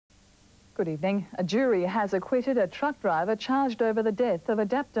Good evening. A jury has acquitted a truck driver charged over the death of a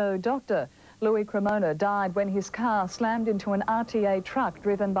Dapto doctor. Louis Cremona died when his car slammed into an RTA truck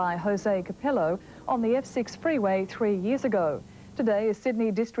driven by Jose Capello on the F6 freeway 3 years ago. Today, a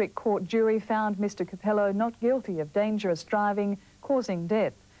Sydney District Court jury found Mr Capello not guilty of dangerous driving causing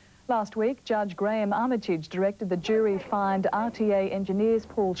death. Last week, Judge Graham Armitage directed the jury find RTA engineers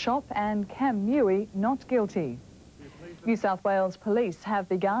Paul Shop and Cam Mewey not guilty. New South Wales Police have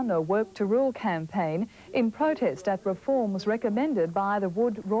begun a Work to Rule campaign in protest at reforms recommended by the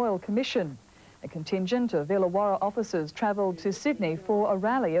Wood Royal Commission. A contingent of Illawarra officers travelled to Sydney for a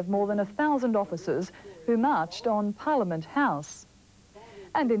rally of more than 1,000 officers who marched on Parliament House.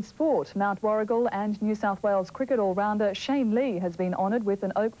 And in sport, Mount Warrigal and New South Wales cricket all-rounder Shane Lee has been honoured with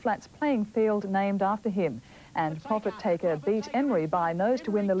an Oak Flats playing field named after him. And Profit Taker beat Emery by nose to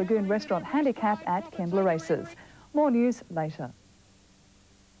win the Lagoon Restaurant Handicap at Kembla Races. More news later.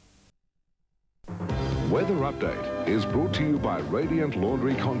 Weather Update is brought to you by Radiant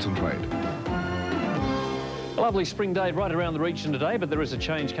Laundry Concentrate. A lovely spring day right around the region today, but there is a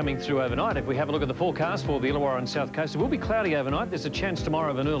change coming through overnight. If we have a look at the forecast for the Illawarra and South Coast, it will be cloudy overnight. There's a chance tomorrow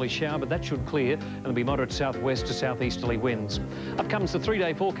of an early shower, but that should clear, and there'll be moderate southwest to southeasterly winds. Up comes the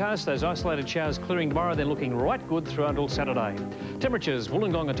 3-day forecast. Those isolated showers clearing tomorrow. They're looking right good throughout until Saturday. Temperatures,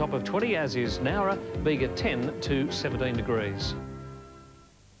 Wollongong on top of 20, as is Nowra, Bega 10 to 17 degrees.